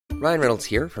Ryan Reynolds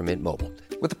here from Mint Mobile.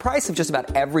 With the price of just about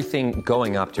everything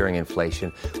going up during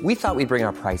inflation, we thought we'd bring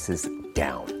our prices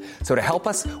down. So to help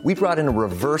us, we brought in a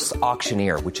reverse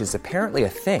auctioneer, which is apparently a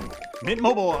thing. Mint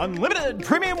Mobile Unlimited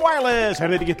Premium Wireless. How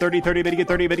to get 30, 30, bit to get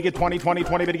 30, bit to get 20, 20,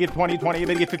 20, bit to get 20, 20,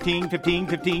 bit to get 15, 15,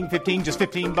 15, 15, just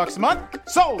 $15 a month?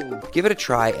 Sold! Give it a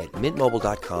try at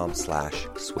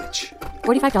mintmobile.com/switch.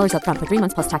 $45 up front for 3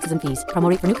 months plus taxes and fees. Promo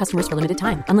rate for new customers for limited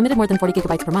time. Unlimited more than 40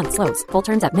 gigabytes per month. Slows full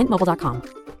terms at mintmobile.com.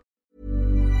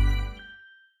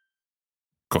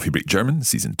 Coffee Break German,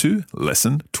 Season 2,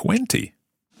 Lesson 20.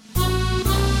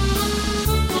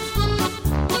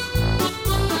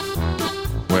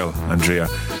 Well, Andrea,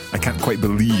 I can't quite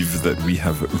believe that we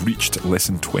have reached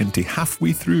Lesson 20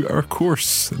 halfway through our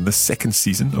course in the second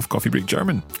season of Coffee Break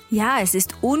German. Ja, es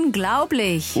ist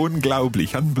unglaublich.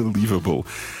 Unglaublich, unbelievable.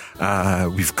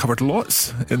 We've covered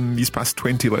lots in these past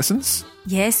 20 lessons.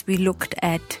 Yes, we looked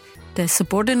at the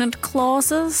subordinate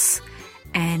clauses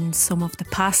and some of the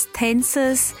past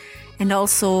tenses and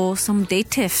also some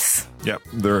datives. Yeah,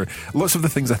 there are lots of the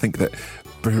things I think that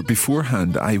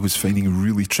beforehand I was finding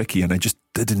really tricky and I just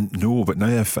didn't know, but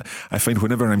now I find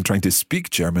whenever I'm trying to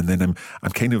speak German, then I'm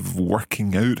kind of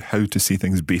working out how to say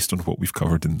things based on what we've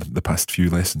covered in the past few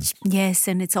lessons. Yes,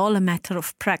 and it's all a matter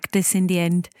of practice in the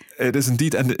end. It is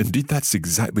indeed, and indeed that's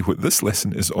exactly what this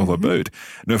lesson is all about.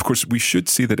 Now, of course, we should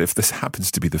say that if this happens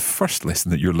to be the first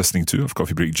lesson that you're listening to of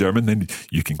Coffee Break German, then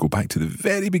you can go back to the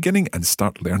very beginning and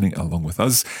start learning along with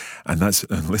us. And that's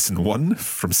lesson 1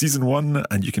 from season 1,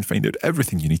 and you can find out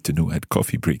everything you need to know at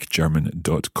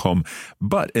coffeebreakgerman.com.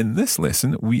 But in this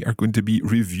lesson, we are going to be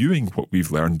reviewing what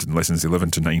we've learned in lessons 11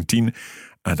 to 19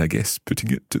 and I guess putting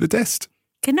it to the test.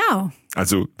 Genau.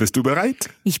 Also, bist du bereit?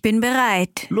 Ich bin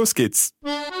bereit. Los geht's.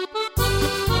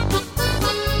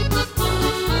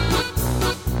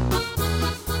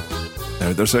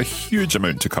 Now, there's a huge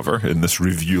amount to cover in this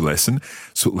review lesson,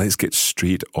 so let's get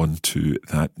straight on to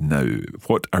that now.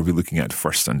 What are we looking at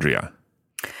first, Andrea?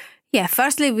 Yeah,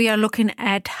 firstly, we are looking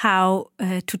at how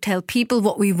to tell people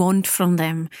what we want from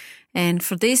them. And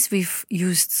for this, we've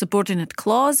used subordinate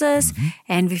clauses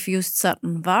and we've used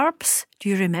certain verbs. Do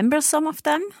you remember some of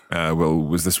them? Well,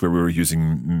 was this where we were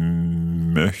using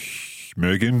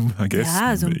mögen, I guess? Ja,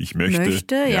 also ich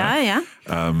möchte. Ja.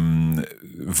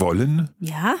 Wollen.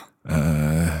 Ja.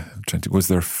 Was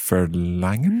there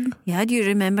verlangen? Yeah, do you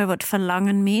remember what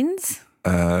verlangen means?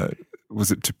 Was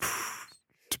it to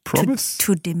promise?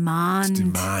 To demand. To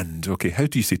demand. Okay, how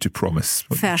do you say to promise?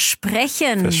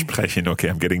 Versprechen. Versprechen. Okay,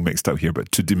 I'm getting mixed up here,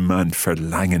 but to demand,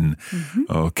 verlangen.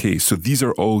 Okay, so these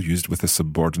are all used with a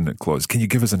subordinate clause. Can you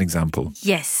give us an example?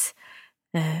 Yes.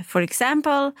 For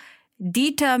example,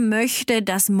 Dieter möchte,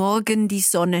 dass morgen die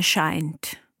Sonne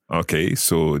scheint. Okay,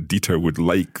 so Dieter would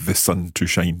like the sun to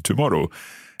shine tomorrow.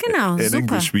 Genau, In super.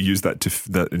 English, we use that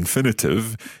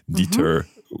infinitive. Dieter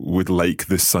would like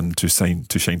the sun to shine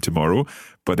tomorrow.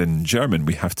 But in German,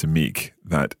 we have to make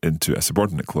that into a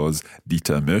subordinate clause.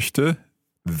 Dieter möchte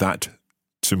that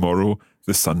tomorrow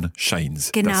the sun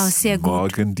shines. Genau, dass sehr gut.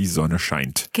 morgen die Sonne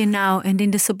scheint. Genau, and in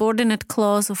the subordinate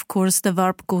clause, of course, the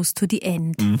verb goes to the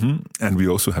end. And we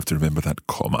also have to remember that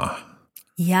Komma.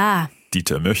 Ja.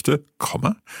 Dieter möchte,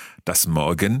 Komma, dass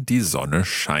morgen die Sonne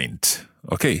scheint.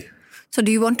 Okay. So do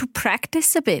you want to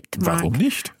practice a bit, Mark? Warum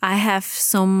nicht? I have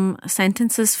some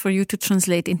sentences for you to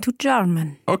translate into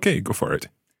German. Okay, go for it.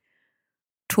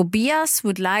 Tobias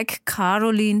would like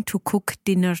Caroline to cook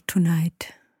dinner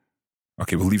tonight.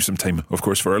 Okay, we'll leave some time, of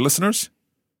course, for our listeners.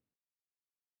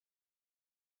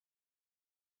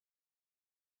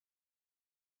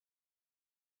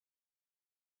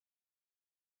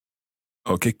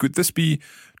 Okay, could this be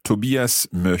Tobias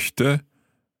möchte,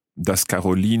 dass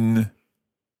Caroline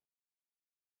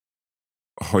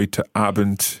heute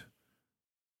Abend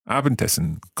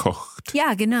Abendessen kocht?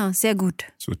 Ja, genau, sehr gut.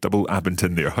 So double Abend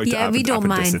in there. Heute Yeah, Abend we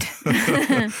don't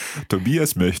Abendessen.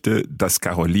 Tobias möchte, dass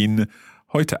Caroline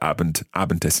heute Abend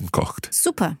Abendessen kocht.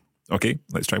 Super. Okay,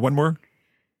 let's try one more.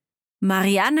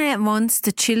 Marianne wants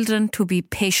the children to be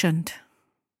patient.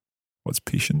 What's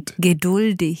patient?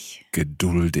 Geduldig.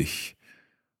 Geduldig.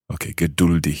 Okay,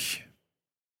 geduldig.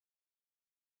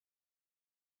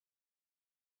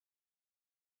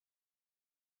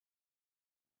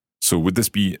 So would this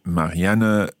be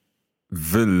Marianne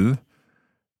will,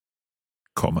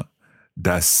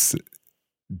 dass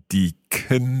die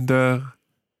Kinder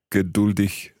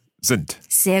geduldig sind?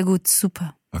 Sehr gut,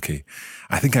 super. Okay.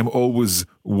 I think I'm always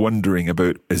wondering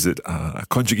about, is it a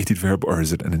conjugated verb or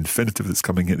is it an infinitive that's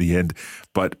coming at the end?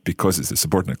 But because it's a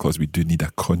subordinate clause, we do need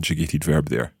a conjugated verb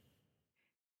there.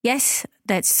 Yes,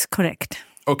 that's correct.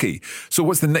 Okay. So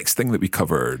what's the next thing that we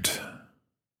covered?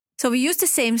 So we use the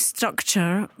same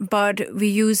structure, but we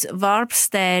use verbs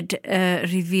that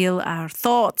reveal our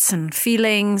thoughts and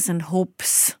feelings and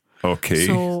hopes. Okay.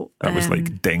 So, that was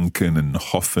like denken and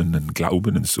hoffen and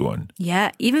glauben and so on. Yeah,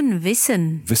 even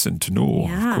wissen. Wissen, to know,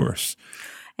 Yeah. of course.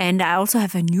 And I also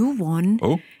have a new one.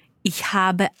 Oh, Ich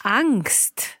habe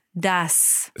Angst,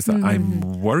 dass. is that I'm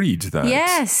worried that?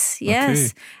 Yes.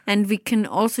 Okay. And we can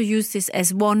also use this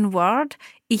as one word.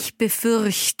 Ich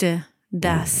befürchte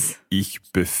das. Ich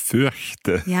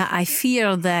befürchte. Yeah, I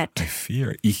fear that. I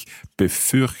fear. Ich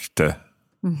befürchte.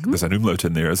 There's an umlaut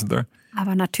in there, isn't there?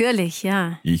 Aber natürlich,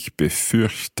 ja. Ich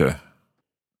befürchte.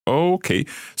 Okay,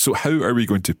 so how are we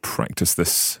going to practice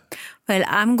this? Well,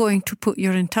 I'm going to put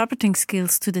your interpreting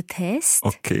skills to the test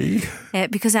Okay.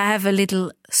 because I have a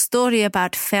little story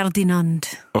about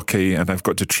Ferdinand. Okay, and I've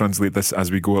got to translate this as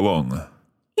we go along.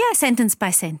 Yeah, sentence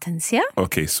by sentence, yeah?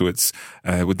 Okay, so it's,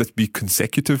 would this be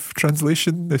consecutive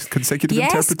translation? This consecutive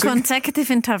Yes, interpreting?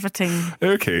 consecutive interpreting.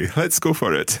 Okay, let's go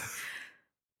for it.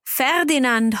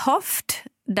 Ferdinand hofft,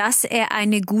 dass er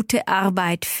eine gute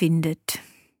Arbeit findet.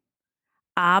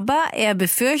 Aber er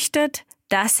befürchtet,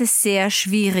 dass es sehr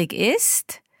schwierig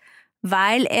ist,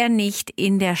 weil er nicht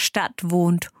in der Stadt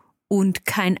wohnt und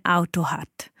kein Auto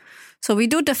hat. So we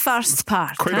do the first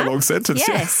part. Quite a long sentence,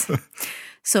 Yes. yeah.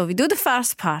 So we do the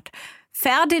first part.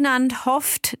 Ferdinand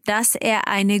hofft, dass er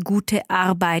eine gute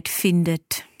Arbeit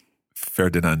findet.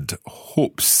 Ferdinand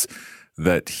hopes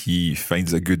that he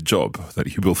finds a good job, that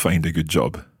he will find a good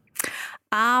job.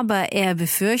 Aber er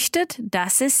befürchtet,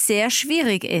 dass es sehr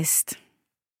schwierig ist.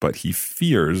 But he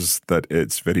fears that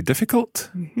it's very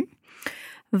difficult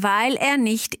Weil er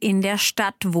nicht in der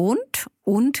Stadt wohnt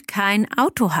und kein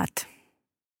Auto hat.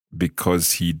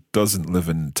 because he doesn't live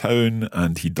in town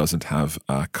and he doesn't have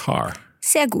a car.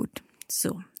 Sehr gut.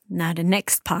 So, now the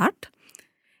next part.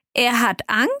 Er hat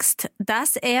Angst,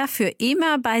 dass er für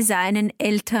immer bei seinen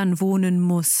Eltern wohnen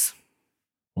muss.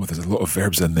 Oh, there's a lot of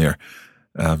verbs in there.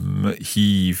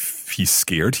 He's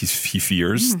scared. He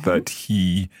fears that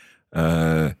he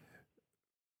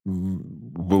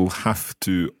will have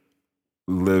to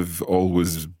live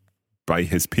always by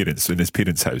his parents, in his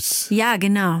parents' house. Ja,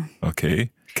 genau.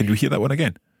 Okay. Can you hear that one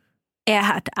again? Er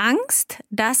hat Angst,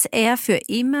 dass er für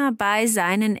immer bei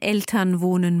seinen Eltern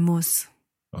wohnen muss.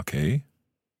 Okay.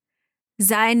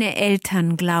 Seine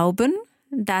Eltern glauben,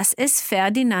 dass es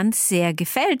Ferdinand sehr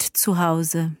gefällt zu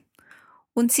Hause.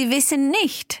 Und sie wissen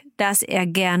nicht, dass er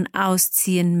gern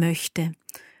ausziehen möchte.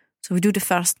 So we do the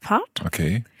first part.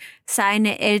 Okay.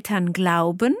 Seine Eltern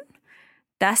glauben,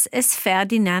 dass es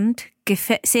Ferdinand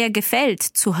sehr gefällt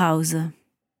zu Hause.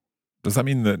 Does that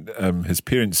mean that his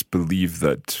parents believe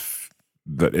that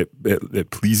it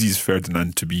pleases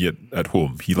Ferdinand to be at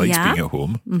home? He likes Ja. being at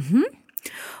home.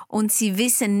 Und sie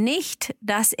wissen nicht,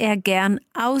 dass er gern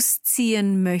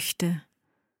ausziehen möchte.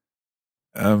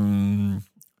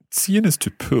 Ziehen is to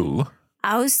pull,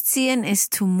 Ausziehen is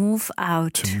to move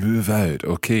out. to move out.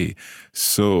 Okay.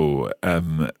 So,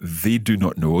 they do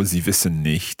not know, sie wissen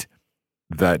nicht,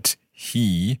 that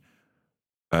he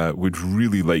would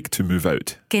really like to move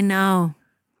out. Genau.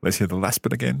 Let's hear the last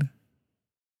bit again.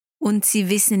 Und sie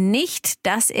wissen nicht,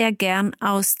 dass er gern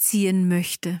ausziehen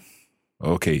möchte.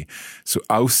 Okay. So,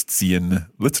 ausziehen,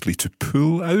 literally to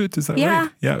pull out, is that Yeah,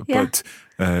 right? Yeah, yeah. but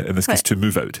in this case, to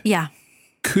move out. Ja.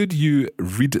 Could you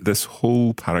read this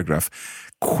whole paragraph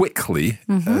quickly,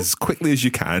 as quickly as you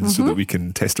can, so that we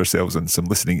can test ourselves on some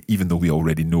listening, even though we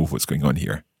already know what's going on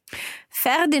here?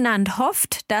 Ferdinand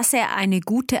hofft, dass er eine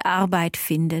gute Arbeit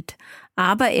findet,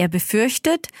 aber er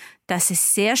befürchtet, dass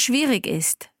es sehr schwierig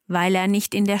ist, weil er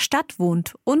nicht in der Stadt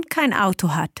wohnt und kein Auto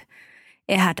hat.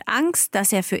 Er hat Angst,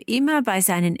 dass er für immer bei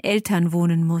seinen Eltern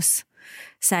wohnen muss.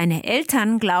 Seine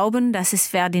Eltern glauben, dass es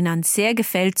Ferdinand sehr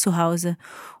gefällt zu Hause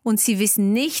und sie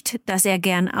wissen nicht, dass er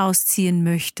gern ausziehen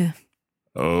möchte.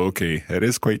 Okay, it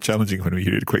is quite challenging when we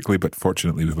hear it quickly, but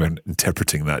fortunately we weren't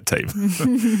interpreting that time.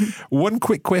 One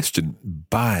quick question.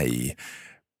 Bei.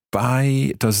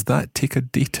 Bei, does that take a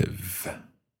dative?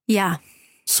 Ja,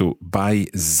 So, bei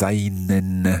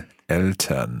seinen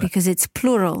Eltern, because it's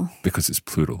plural. because it's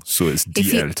plural. So it's die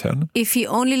If he- Eltern. If he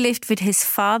only lived with his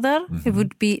father, it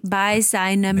would be bei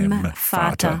seinem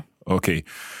Vater. Okay.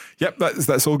 Yep,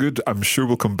 that's all good. I'm sure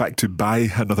we'll come back to bye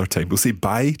another time. We'll say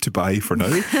bye to bye for now.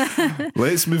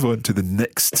 Let's move on to the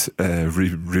next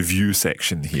review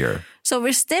section here. So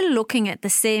we're still looking at the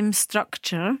same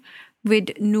structure with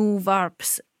new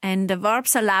verbs, and the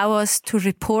verbs allow us to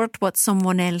report what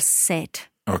someone else said.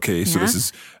 Okay, so Yeah. this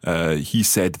is, he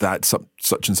said that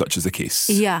such and such is the case.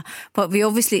 Yeah, but we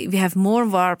have more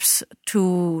verbs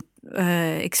to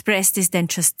express this than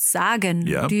just sagen.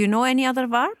 Yeah. Do you know any other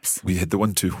verbs? We had the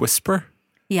one to whisper.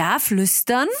 Ja,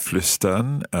 flüstern.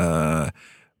 Flüstern.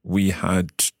 We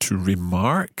had to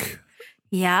remark.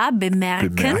 Ja,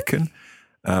 bemerken.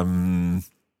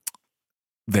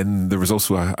 Then there was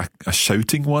also a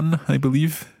shouting one, I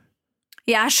believe.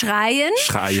 Ja, schreien.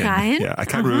 Schreien. Yeah, I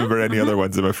can't remember any other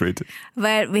ones, I'm afraid.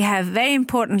 Well, we have very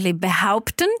importantly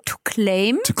behaupten, to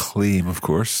claim. To claim, of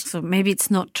course. So maybe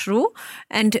it's not true.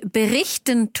 And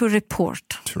berichten, to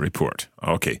report. To report.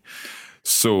 Okay.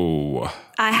 So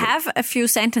I have a few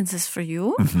sentences for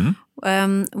you,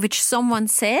 which someone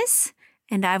says,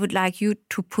 and I would like you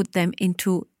to put them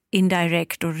into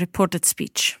indirect or reported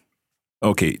speech.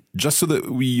 Okay, just so that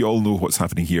we all know what's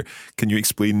happening here, can you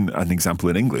explain an example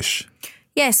in English?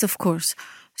 Yes, of course.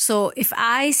 So if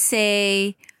I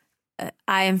say,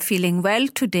 I am feeling well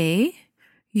today,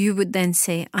 you would then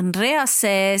say, Andrea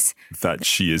says... That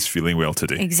she is feeling well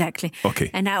today. Exactly. Okay.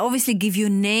 And I obviously give you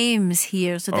names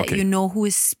here so that you know who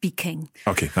is speaking.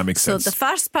 Okay, that makes sense. So the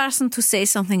first person to say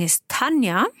something is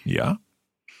Tanja. Yeah.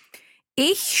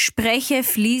 Ich spreche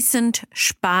fließend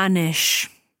Spanisch.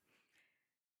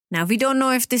 Now, we don't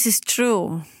know if this is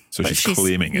true. So she's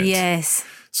claiming it. Yes.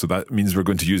 So that means we're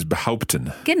going to use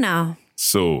behaupten. Genau.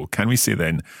 So can we say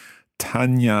then,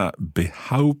 Tanja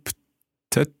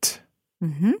behauptet,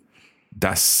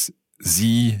 dass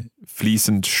sie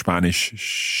fließend Spanisch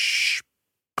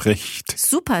spricht.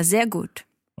 Super, sehr gut.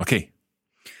 Okay.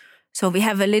 So we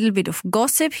have a little bit of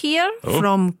gossip here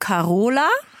from Carola.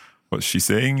 What's she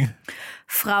saying?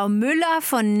 Frau Müller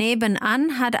von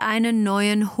nebenan hat einen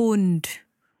neuen Hund.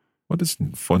 What does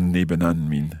von nebenan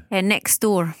mean? Next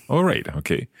door. All right,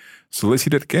 okay. So let's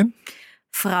hear that again.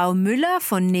 Frau Müller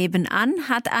von nebenan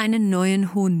hat einen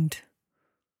neuen Hund.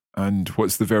 And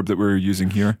what's the verb that we're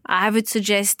using here? I would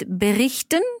suggest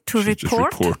berichten, to She's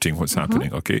report. Just reporting what's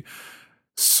happening, okay.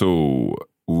 So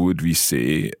would we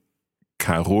say,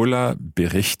 Carola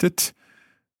berichtet,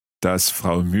 dass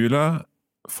Frau Müller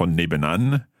von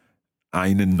nebenan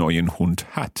einen neuen Hund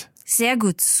hat. Sehr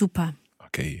gut, super.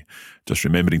 Okay, just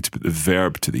remembering to put the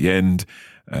verb to the end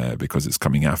because it's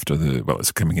coming after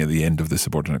it's coming at the end of the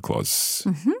subordinate clause.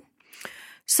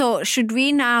 So should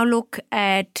we now look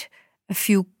at a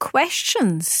few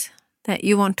questions that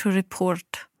you want to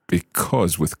report?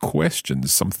 Because with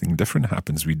questions, something different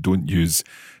happens. We don't use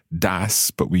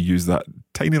das, but we use that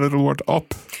tiny little word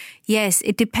ob. Yes,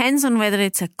 it depends on whether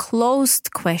it's a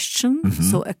closed question,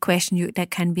 so a question that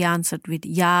can be answered with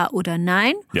ja oder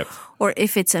nein, Yep. or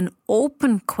if it's an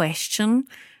open question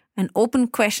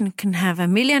can have a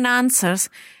million answers,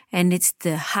 and it's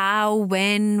the how,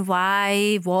 when,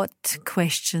 why, what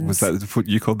questions. Was that what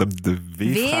you called them? The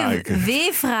W-Fragen?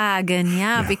 W-Fragen,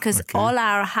 yeah, because okay. all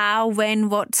our how, when,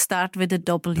 what start with a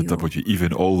W. The W,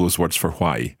 even all those words for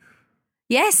why.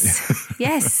 Yes,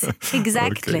 yes,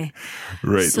 exactly. Okay.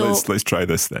 Right, So- let's try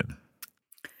this then.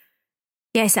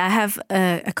 Yes, I have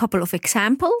a couple of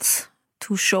examples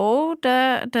to show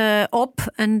the ob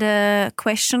and the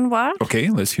question word. Okay,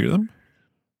 let's hear them.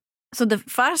 So the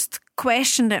first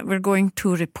question that we're going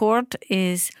to report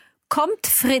is, kommt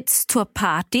Fritz zur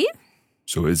Party?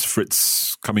 So is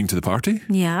Fritz coming to the party?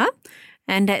 Ja.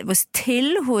 And that was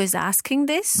Till who is asking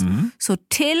this. So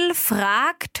Till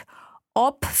fragt,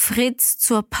 ob Fritz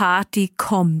zur Party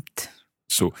kommt.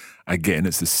 So again,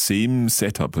 it's the same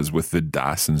setup as with the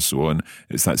das and so on.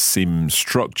 It's that same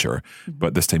structure,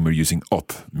 but this time we're using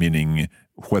ob, meaning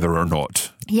whether or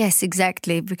not. Yes,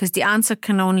 exactly, because the answer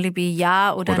can only be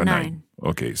ja oder nein.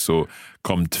 Okay, so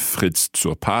kommt Fritz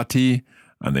zur Party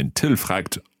and then Till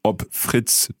fragt, ob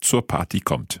Fritz zur Party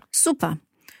kommt. Super.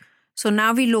 So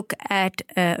now we look at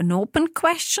an open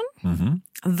question.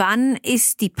 Wann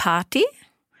ist die Party?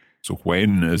 So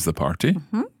when is the party?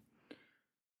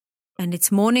 And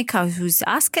it's Monika who's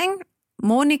asking.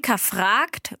 Monika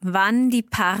fragt, wann die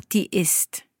Party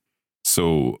ist.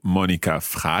 So Monika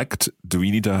fragt, do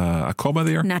we need a comma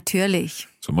there? Natürlich.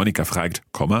 So Monika fragt,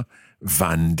 Komma,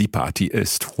 wann die Party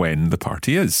ist, when the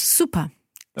party is. Super.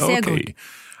 Sehr gut.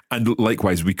 And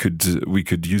likewise, we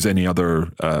could use any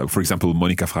other, for example,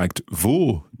 Monika fragt,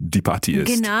 wo die Party ist.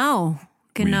 Genau.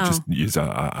 We just use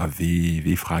a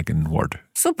W-Fragen word.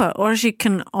 Super. Or she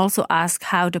can also ask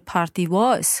how the party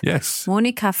was. Yes.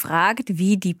 Monika fragt,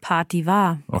 wie die Party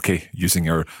war. Okay, using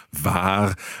our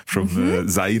war from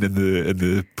sein in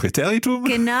the Präteritum.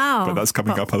 Genau. But that's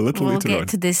coming up a little we'll later get on.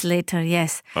 to this later,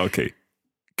 yes. Okay.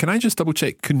 Can I just double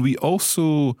check? Can we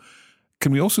also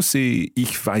say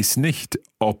ich weiß nicht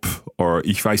ob or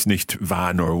ich weiß nicht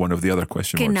wann or one of the other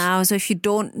question words? Genau. So if you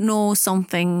don't know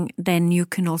something, then you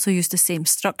can also use the same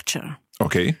structure.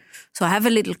 Okay. So I have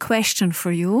a little question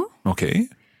for you. Okay.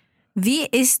 Wie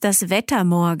ist das Wetter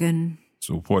morgen?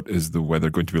 So what is the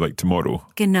weather going to be like tomorrow?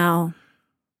 Genau.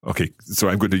 Okay, so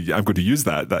I'm going to use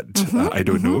that. I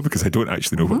don't know, because I don't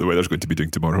actually know what the weather's going to be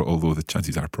doing tomorrow, although the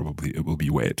chances are probably it will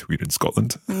be wet. We're in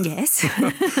Scotland. Yes.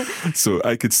 So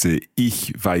I could say,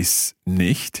 ich weiß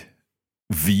nicht,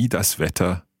 wie das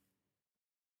Wetter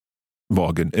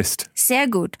morgen ist. Sehr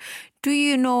gut. Do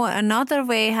you know another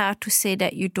way how to say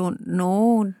that you don't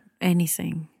know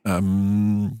anything?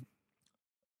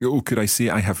 Could I say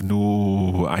I have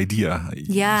no idea?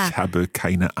 Ja. Ich habe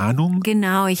keine Ahnung.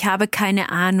 Genau, ich habe keine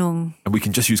Ahnung. And we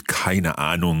can just use keine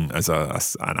Ahnung as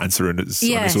an answer on its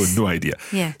own, no idea.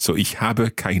 Yeah. So ich habe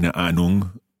keine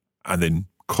Ahnung and then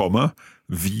Komma,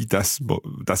 wie das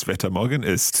Wetter morgen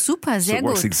ist. Super, so sehr it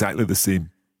works gut. exactly the same.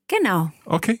 Genau.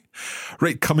 Okay.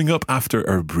 Right, coming up after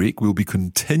our break, we'll be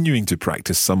continuing to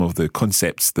practice some of the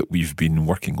concepts that we've been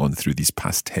working on through these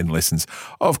past 10 lessons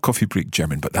of Coffee Break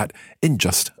German, but that in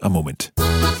just a moment.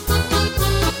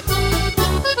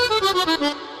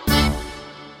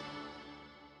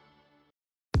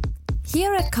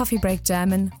 Here at Coffee Break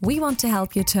German, we want to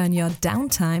help you turn your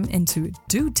downtime into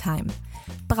do time.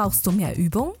 Brauchst du mehr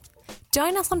Übung?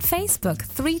 Join us on Facebook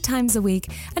 3 times a week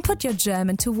and put your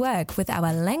German to work with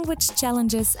our language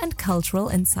challenges and cultural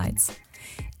insights.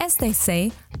 As they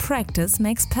say, practice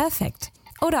makes perfect.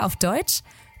 Oder auf Deutsch,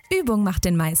 Übung macht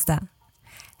den Meister.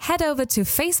 Head over to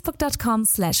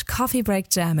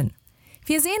facebook.com/coffeebreakgerman.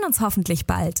 Wir sehen uns hoffentlich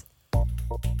bald.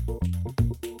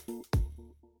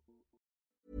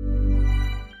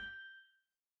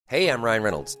 Hey, I'm Ryan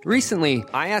Reynolds. Recently,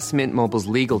 I asked Mint Mobile's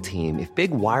legal team if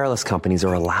big wireless companies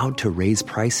are allowed to raise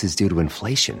prices due to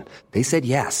inflation. They said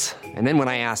yes. And then when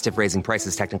I asked if raising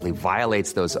prices technically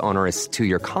violates those onerous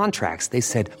 2-year contracts, they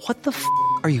said, "What the f***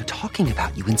 are you talking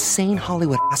about, you insane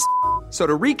Hollywood ass?" So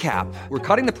to recap, we're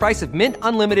cutting the price of Mint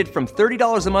Unlimited from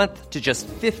 $30 a month to just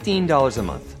 $15 a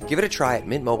month. Give it a try at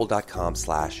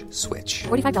mintmobile.com/switch.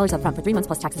 $45 up front for 3 months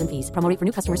plus taxes and fees. Promo rate for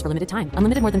new customers for limited time.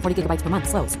 Unlimited more than 40 gigabytes per month.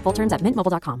 Slows full terms at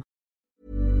mintmobile.com.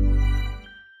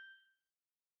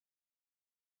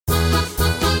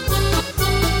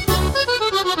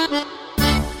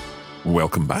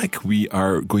 Welcome back. We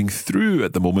are going through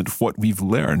at the moment what we've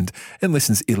learned in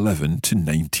lessons 11 to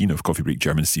 19 of Coffee Break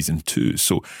German Season 2.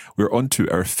 So we're on to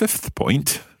our 5th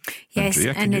point. Yes,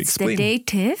 Andrea, can and you it's explain? the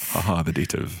dative. Aha, the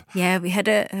dative. Yeah, we had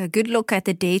a good look at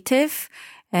the dative,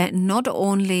 not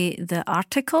only the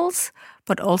articles,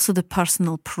 but also the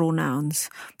personal pronouns.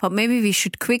 But maybe we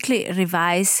should quickly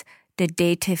revise the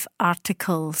dative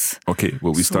articles. Okay,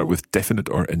 well, we start So- with definite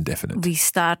or indefinite. We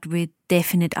start with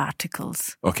definite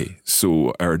articles. Okay,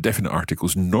 so our definite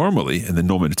articles normally in the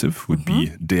nominative would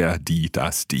be der, die,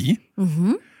 das, die.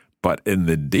 But in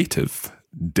the dative,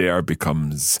 der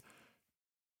becomes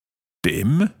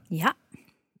dem, Ja,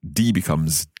 die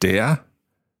becomes der,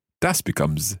 das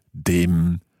becomes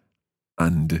dem,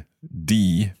 and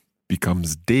die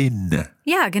becomes den.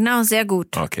 ja, genau, sehr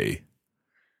gut. Okay.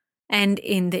 And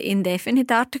in the indefinite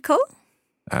article,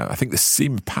 I think the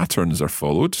same patterns are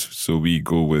followed. So we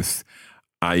go with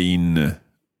ein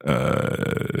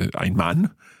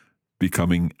Mann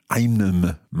becoming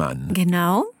einem Mann.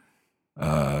 genau,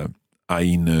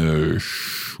 Eine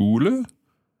Schule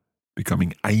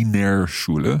becoming einer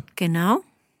Schule. genau.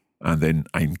 And then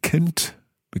ein Kind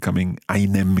becoming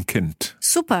einem Kind.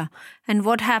 Super. And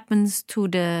what happens to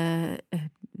the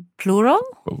plural?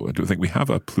 Well, I don't think we have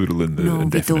a plural in the No,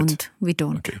 indefinite. we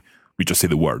don't. Okay. We just say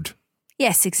the word.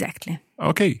 Yes, exactly.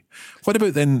 Okay. What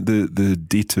about then the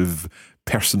dative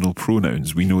personal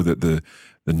pronouns? We know that the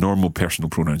normal personal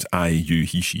pronouns, I, you,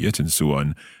 he, she, it, and so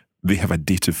on, they have a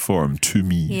dative form, to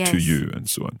me, to Yes. you, and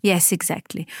so on. Yes,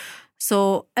 exactly.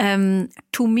 So,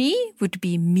 to me would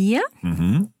be mir.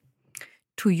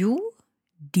 To you,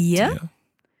 dir. Yeah.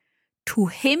 To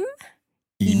him,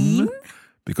 Ihm, ihm.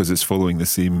 because it's following the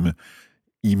same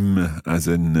ihm as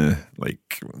in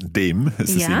like dem,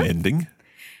 it's the Yeah. same ending.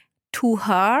 To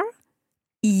her,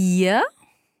 ihr.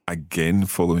 Again,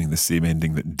 following the same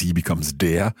ending that die becomes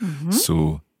der.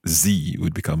 So sie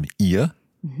would become ihr,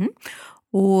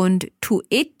 Und to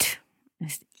it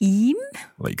ist ihm.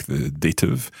 like the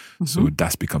dative. So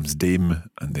das becomes dem,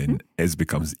 and then es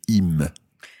becomes ihm.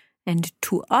 And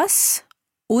to us,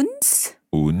 uns.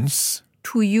 Uns,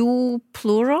 To you,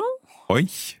 plural.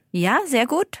 euch, Ja, sehr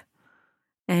gut.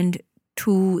 And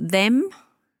to them,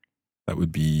 that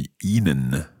would be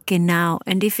ihnen. genau.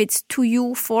 And if it's to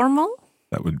you, formal,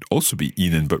 That would also be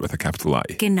ihnen, but with a capital I.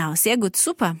 genau, sehr gut,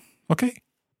 super. Okay.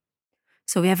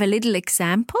 So we have a little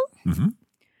example.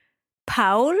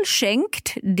 Paul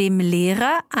schenkt dem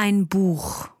Lehrer ein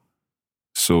Buch.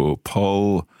 So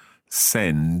Paul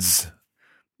sends,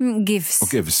 Gives.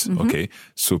 gives, okay.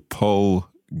 So Paul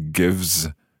gives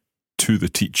to the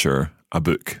teacher a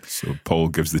book. So Paul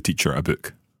gives the teacher a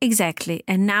book. Exactly.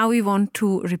 And now we want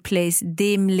to replace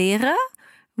dem Lehrer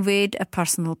with a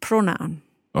personal pronoun.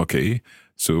 Okay,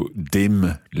 so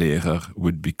dem Lehrer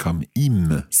would become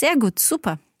ihm. Sehr gut,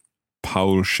 super.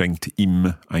 Paul schenkt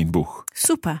ihm ein Buch.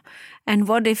 Super. And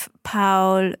what if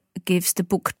Paul gives the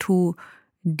book to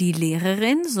die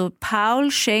Lehrerin? So Paul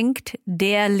schenkt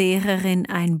der Lehrerin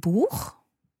ein Buch.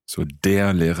 So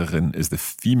der Lehrerin is the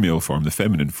female form, the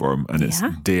feminine form, and it's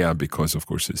Yeah. der because, of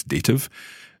course, it's dative.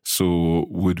 So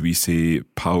would we say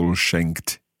Paul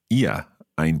schenkt ihr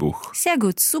ein Buch? Sehr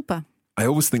gut, super. I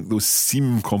always think those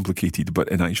seem complicated, but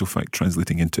in actual fact,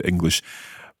 translating into English,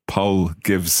 Paul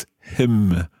gives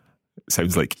him,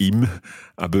 sounds like ihm,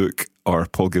 a book, or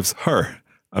Paul gives her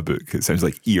a book. It sounds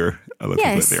like ear a little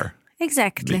Yes, bit there.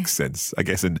 exactly. Makes sense. I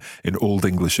guess in Old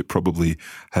English it probably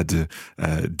had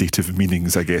dative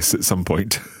meanings, I guess, at some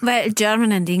point. Well,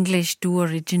 German and English do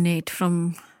originate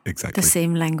from Exactly. the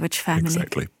same language family.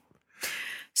 Exactly.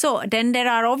 So then there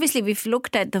are obviously, we've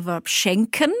looked at the verb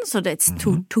schenken, so that's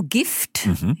to gift,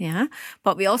 yeah.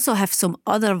 But we also have some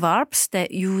other verbs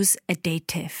that use a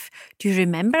dative. Do you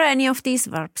remember any of these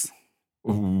verbs?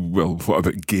 Well, what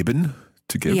about geben,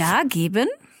 to give? Ja, geben.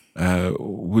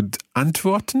 Would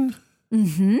antworten,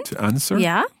 to answer?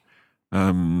 Ja.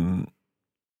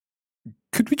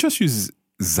 Could we just use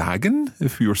sagen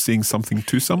if we were saying something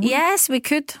to someone? Yes, we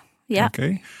could. Yeah.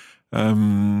 Okay.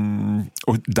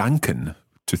 Or danken,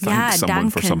 to thank Ja, someone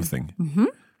for danken. something.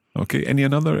 Okay. Any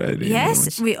other? Yes,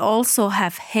 ones? we also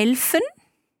have helfen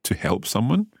To help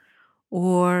someone,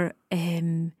 or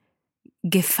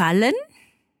gefallen.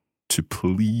 to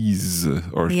please,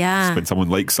 or Ja. when someone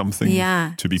likes something,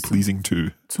 Ja. to be pleasing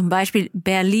to. Zum Beispiel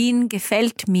Berlin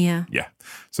gefällt mir. Yeah.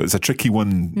 So it's a tricky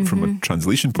one from a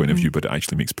translation point of view, but it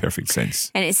actually makes perfect sense.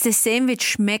 And it's the same with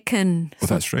schmecken. Oh,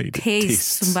 that's right. It Taste.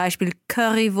 tastes. Zum Beispiel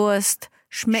Currywurst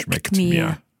schmeckt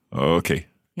mir. Okay.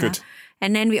 Ja. Good.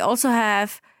 And then we also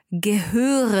have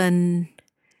gehören,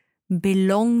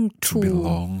 belong to.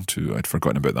 Belong to. I'd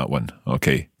forgotten about that one.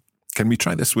 Okay. Can we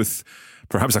try this with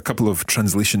perhaps a couple of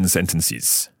translation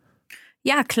sentences?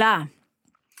 Ja, klar.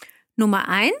 Nummer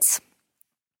 1.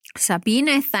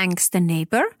 Sabine thanks the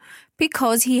neighbor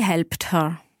because he helped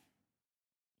her.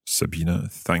 Sabina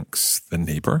thanks the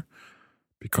neighbor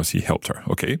because he helped her.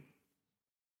 Okay.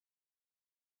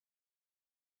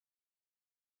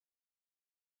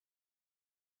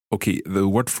 Okay, the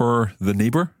word for the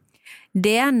neighbor?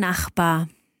 Der Nachbar.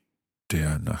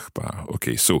 Der Nachbar.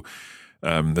 Okay, so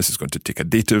this is going to take a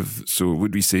dative. So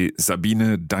would we say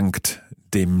Sabine dankt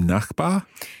dem Nachbar?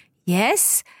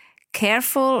 Yes,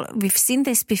 careful. We've seen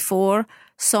this before.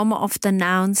 Some of the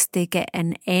nouns, they get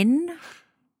an N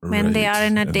when they Right, are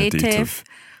in a in a dative. dative.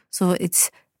 So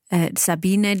it's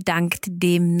Sabine dankt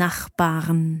dem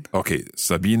Nachbarn. Okay,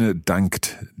 Sabine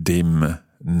dankt dem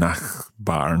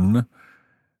Nachbarn,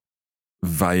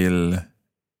 weil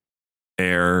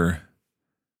er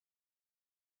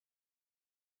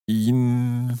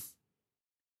ihr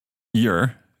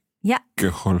Ja,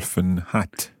 geholfen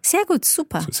hat. sehr gut,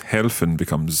 super. So it's helfen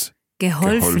becomes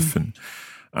Geholfen. geholfen.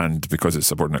 And because it's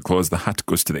subordinate clause, the hat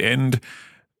goes to the end,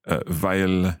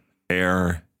 weil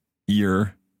er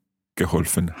ihr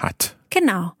geholfen hat.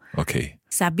 Genau. Okay.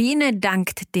 Sabine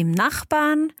dankt dem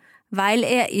Nachbarn, weil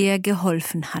er ihr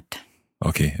geholfen hat.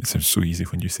 Okay, it sounds so easy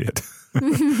when you say it.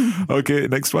 Okay,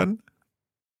 next one.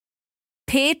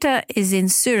 Peter is in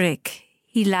Zurich.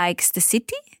 He likes the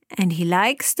city and he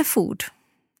likes the food.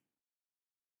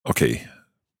 Okay,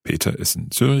 Peter is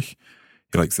in Zurich.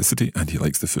 He likes the city and he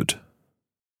likes the food.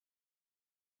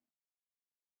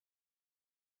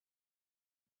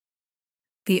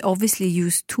 We obviously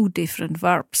use two different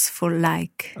verbs for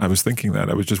like. I was thinking that.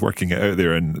 I was just working it out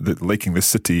there, and that liking the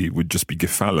city would just be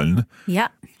gefallen, Ja,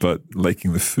 but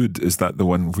liking the food, is that the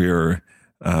one where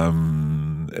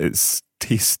it's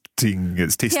tasty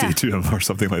Yeah. to him or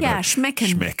something like Ja, that? schmecken.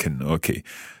 Schmecken, okay.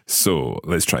 So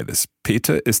let's try this.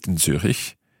 Peter ist in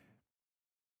Zürich.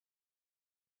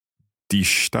 Die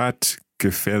Stadt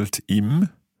gefällt ihm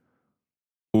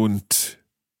und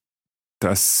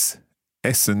das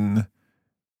Essen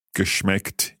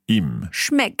geschmeckt ihm.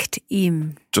 schmeckt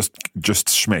ihm. Just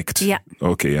schmeckt. Yeah.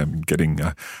 Okay, I'm getting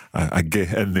a G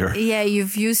in there. Yeah,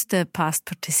 you've used the past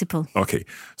participle. Okay,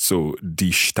 so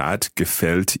die Stadt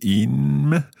gefällt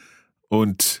ihm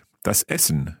und das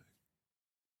Essen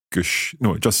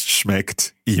just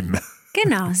schmeckt ihm.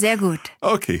 Genau, sehr gut.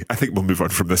 Okay, I think we'll move on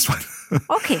from this one.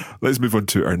 Okay. Let's move on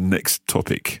to our next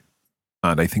topic.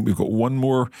 And I think we've got one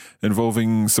more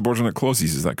involving subordinate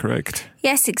clauses, is that correct?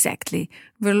 Yes, exactly.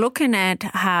 We're looking at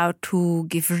how to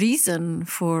give reason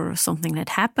for something that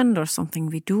happened or something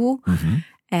we do.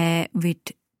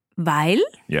 with weil.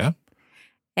 Yeah.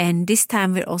 And this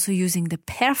time we're also using the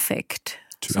perfect.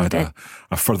 To so add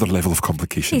a further level of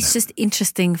complication. It's just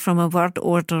interesting from a word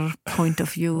order point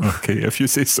of view. Okay, if you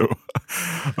say so.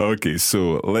 Okay,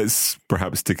 so let's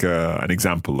perhaps take an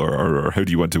example, or how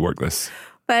do you want to work this?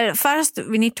 Well, first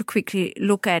we need to quickly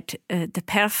look at the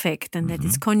perfect, and that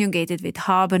it's conjugated with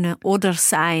haben oder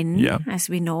sein, as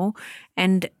we know.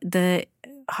 And the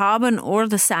haben or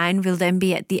the sein will then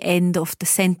be at the end of the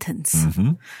sentence.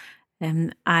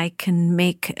 I can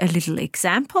make a little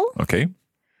example. Okay.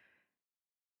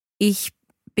 Ich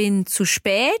bin zu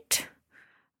spät,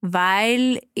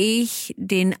 weil ich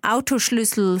den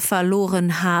Autoschlüssel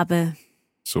verloren habe.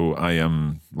 So I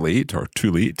am late or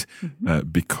too late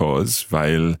because,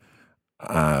 weil,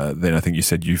 then I think you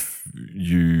said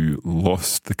you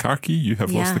lost the car key. You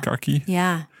have lost the car key.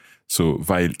 Ja. So,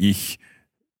 weil ich,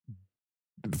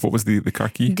 what was the car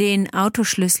key? Den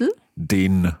Autoschlüssel.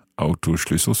 Den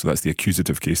Autoschlüssel. So that's the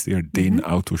accusative case there. Den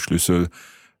Autoschlüssel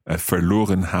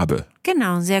verloren habe.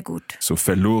 Genau, sehr gut. So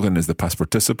verloren is the past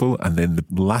participle, and then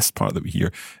the last part that we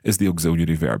hear is the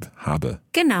auxiliary verb habe.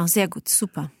 Genau, sehr gut,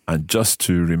 super. And just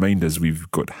to remind us,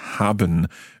 we've got haben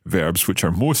verbs, which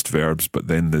are most verbs, but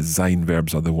then the sein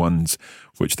verbs are the ones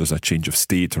which there's a change of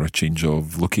state or a change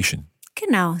of location.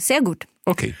 Genau, sehr gut.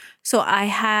 Okay. So I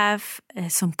have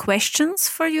some questions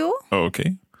for you. Oh,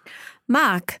 okay.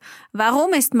 Mark,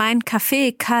 warum ist mein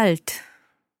Kaffee kalt?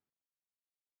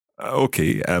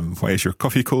 Okay, why is your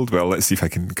coffee cold? Well, let's see if I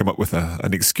can come up with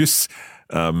an excuse.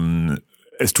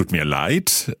 Es tut mir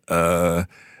leid,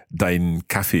 dein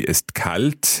Kaffee ist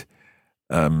kalt,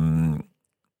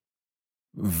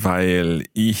 weil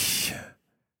ich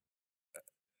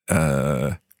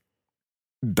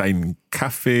dein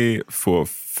Kaffee vor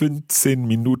 15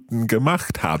 Minuten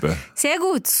gemacht habe. Sehr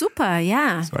gut, super,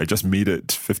 ja. So I just made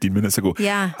it 15 minutes ago.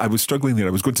 Yeah. I was struggling there.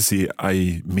 I was going to say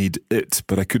I made it,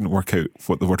 but I couldn't work out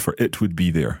what the word for it would be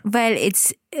there. Well,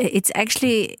 it's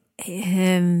actually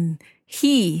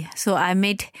he. So I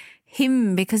made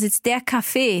him because it's der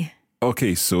Kaffee.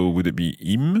 Okay, so would it be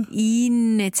ihm?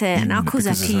 Ihn, it's an Ihn, because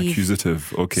it's an Akkusativ.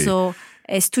 accusative. Okay. So,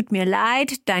 es tut mir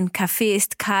leid, dein Kaffee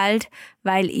ist kalt,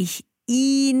 weil ich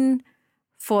ihn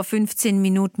vor 15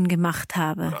 Minuten gemacht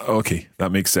habe. Okay,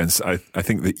 that makes sense. I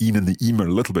think the ihn and the ihm are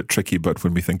a little bit tricky, but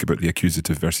when we think about the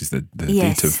accusative versus the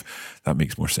dative, that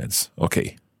makes more sense.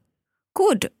 Okay.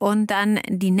 Gut, und dann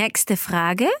die nächste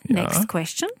Frage, next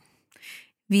question.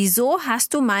 Wieso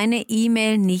hast du meine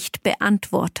E-Mail nicht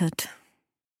beantwortet?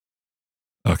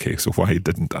 Okay, so why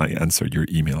didn't I answer your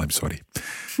email? I'm sorry.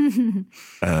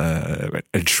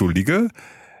 Entschuldige,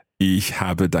 ich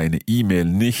habe deine E-Mail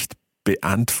nicht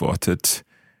beantwortet,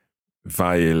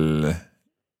 weil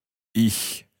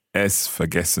ich es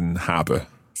vergessen habe.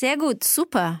 Sehr gut,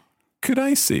 super. Could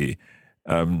I say,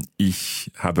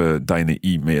 ich habe deine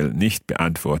E-Mail nicht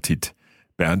beantwortet,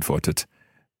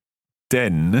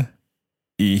 denn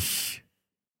ich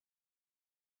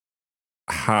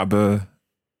habe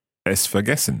es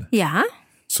vergessen. Ja.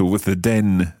 So with the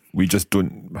then, we just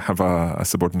don't have a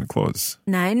subordinate clause.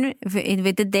 Nein,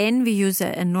 with the then we use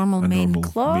a normal main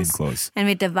clause. And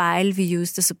with the while we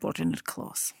use the subordinate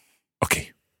clause.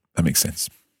 Okay, that makes sense.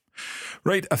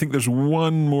 Right, I think there's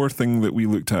one more thing that we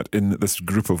looked at in this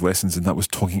group of lessons, and that was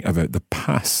talking about the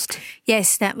past.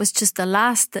 Yes, that was just the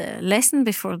last lesson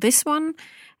before this one,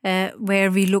 where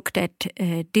we looked at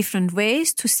different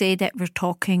ways to say that we're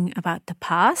talking about the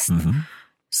past. Mm-hmm.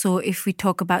 So if we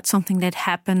talk about something that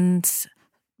happened,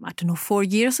 4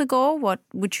 years ago, what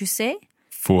would you say?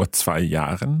 Vor 2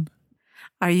 Jahren.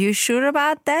 Are you sure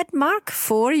about that, Mark?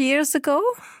 4 years ago?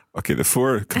 Okay, the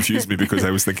 4 confused me because I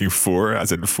was thinking 4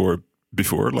 as in 4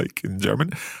 before, like in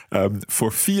German.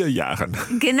 Vor 4 Jahren.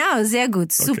 Genau, sehr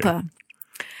gut, super. Okay.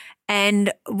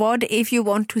 And what if you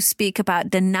want to speak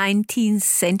about the 19th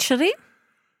century?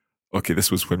 Okay, this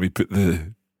was when we put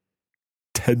the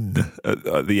 10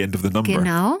 at the end of the number.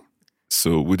 Genau.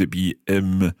 So would it be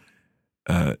im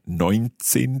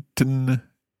 19.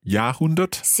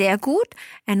 Jahrhundert? Sehr gut.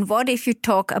 And what if you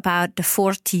talk about the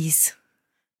 40s?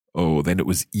 Oh, then it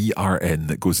was ERN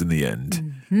that goes in the end.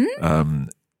 Mm-hmm.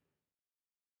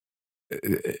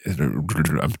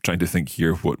 I'm trying to think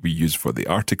here what we use for the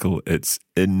article. It's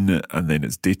in, and then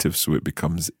it's dative, so it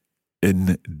becomes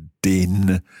in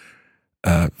den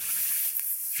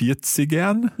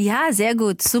 40ern? Ja, sehr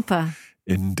gut, super.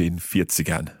 In den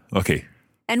 40ern. Okay.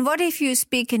 And what if you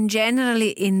speak in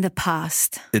generally in the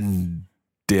past? In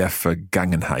der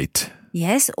Vergangenheit.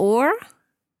 Yes, or?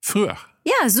 Früher.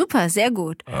 Ja, super, sehr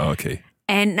gut. Okay.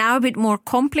 And now a bit more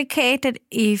complicated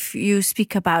if you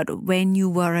speak about when you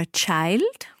were a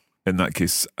child. In that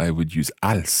case, I would use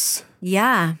als.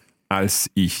 Ja. Als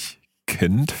ich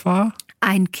Kind war.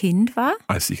 Ein Kind war.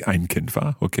 Als ich ein Kind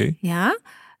war, okay. Ja.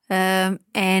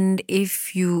 And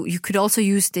if you could also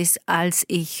use this als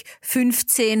ich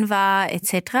 15 war,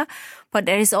 etc. But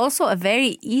there is also a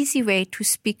very easy way to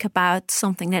speak about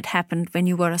something that happened when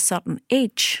you were a certain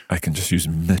age. I can just use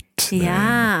mit.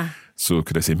 Ja. So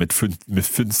could I say mit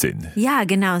 15? Ja,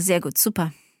 genau, sehr gut,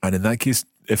 super. And in that case,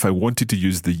 if I wanted to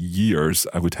use the years,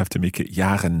 I would have to make it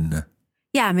Jahren.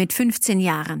 Ja, mit 15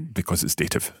 Jahren. Because it's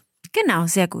dative. Genau,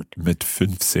 sehr gut. Mit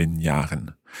 15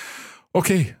 Jahren.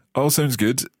 Okay, all sounds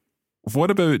good.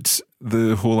 What about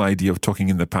the whole idea of talking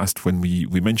in the past when we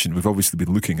mentioned, we've obviously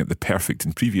been looking at the perfect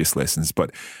in previous lessons,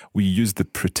 but we use the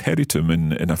preteritum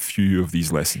in a few of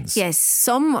these lessons. Yes,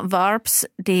 some verbs,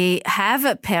 they have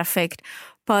a perfect,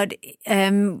 but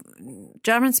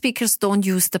German speakers don't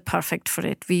use the perfect for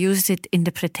it. We use it in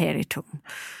the preteritum.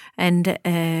 And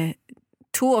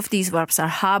two of these verbs are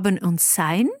haben und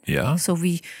sein. Yeah. So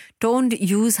we don't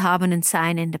use haben and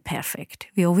sein in the perfect.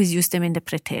 We always use them in the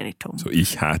preteritum. So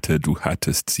ich hatte, du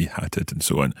hattest, sie hattet and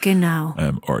so on. Genau.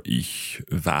 Or ich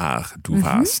war, du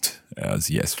warst,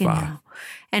 sie es war. Genau.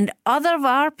 And other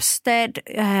verbs that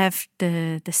have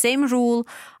the same rule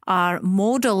are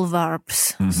modal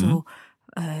verbs. So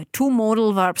two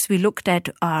modal verbs we looked at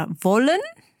are wollen,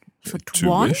 so to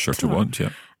want. Wish or to want,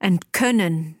 yeah. And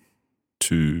können.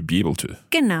 To be able to.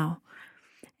 Genau.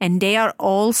 And they are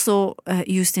also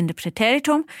used in the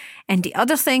preteritum. And the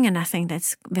other thing, and I think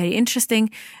that's very interesting,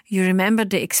 you remember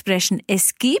the expression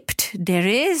es gibt, there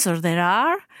is or there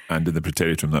are. And in the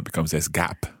preteritum that becomes es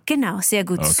gab. Genau, sehr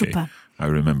gut, Okay. super. I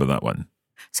remember that one.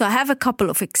 So I have a couple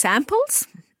of examples.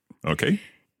 Okay.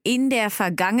 In der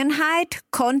Vergangenheit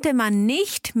konnte man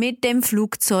nicht mit dem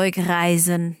Flugzeug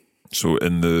reisen. So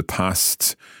in the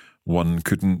past, one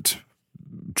couldn't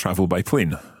travel by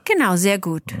plane. Genau, sehr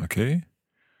gut. Okay.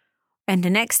 And the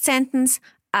next sentence,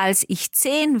 als ich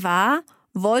 10 war,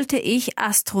 wollte ich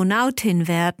Astronautin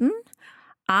werden,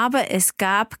 aber es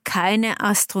gab keine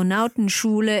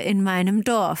Astronautenschule in meinem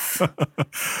Dorf.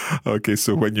 Okay,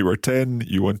 so when you were 10,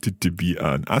 you wanted to be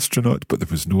an astronaut, but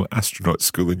there was no astronaut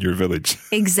school in your village.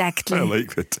 Exactly. I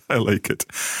like it. I like it.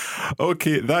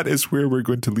 Okay, that is where we're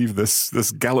going to leave this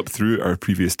gallop through our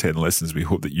previous 10 lessons. We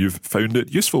hope that you've found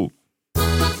it useful.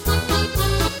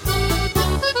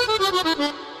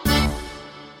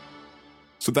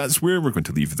 So that's where we're going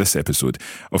to leave this episode.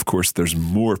 Of course, there's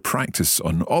more practice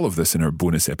on all of this in our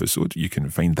bonus episode. You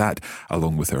can find that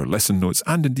along with our lesson notes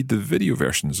and indeed the video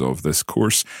versions of this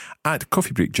course at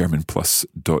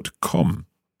coffeebreakgermanplus.com.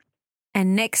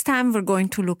 And next time we're going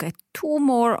to look at two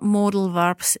more modal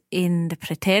verbs in the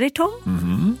preteritum,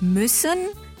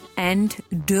 müssen and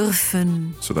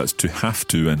dürfen. So that's to have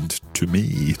to and to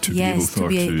may, to Yes,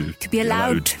 be able to be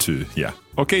allowed to. Yeah.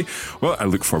 Okay. Well, I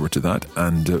look forward to that.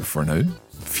 And for now,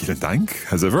 vielen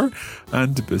Dank, as ever.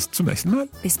 And bis zum nächsten Mal.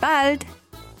 Bis bald.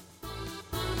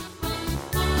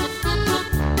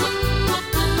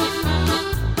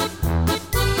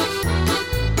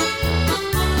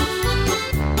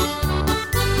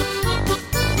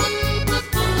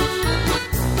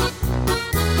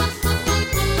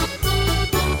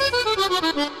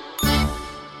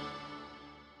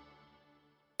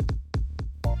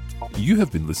 You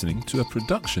have been listening to a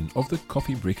production of the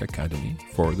Coffee Break Academy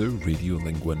for the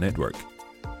Radiolingua Network.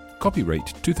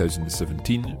 Copyright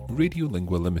 2017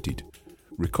 Radiolingua Limited.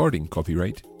 Recording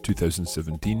copyright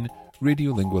 2017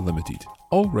 Radiolingua Limited.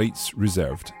 All rights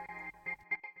reserved.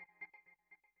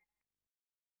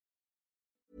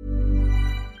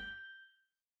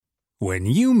 When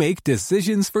you make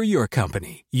decisions for your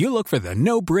company, you look for the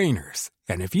no-brainers.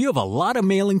 And if you have a lot of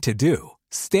mailing to do,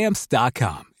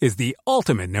 Stamps.com is the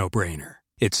ultimate no-brainer.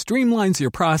 It streamlines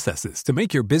your processes to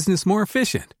make your business more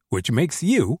efficient, which makes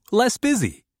you less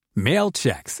busy. Mail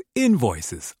checks,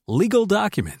 invoices, legal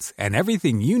documents, and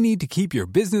everything you need to keep your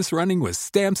business running with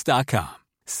Stamps.com.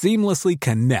 Seamlessly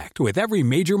connect with every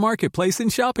major marketplace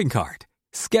and shopping cart.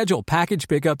 Schedule package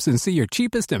pickups and see your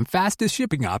cheapest and fastest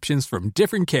shipping options from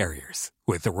different carriers,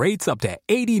 with rates up to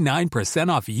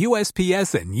 89% off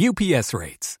USPS and UPS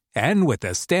rates. And with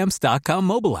the Stamps.com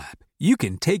mobile app, you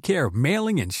can take care of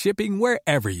mailing and shipping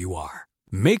wherever you are.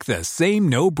 Make the same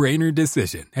no-brainer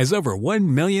decision as over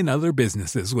 1 million other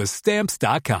businesses with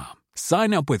Stamps.com.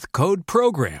 Sign up with code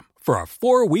PROGRAM for a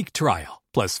 4-week trial,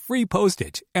 plus free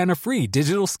postage and a free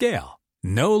digital scale.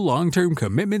 No long-term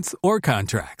commitments or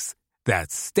contracts.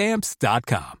 That's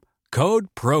Stamps.com. Code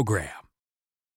PROGRAM.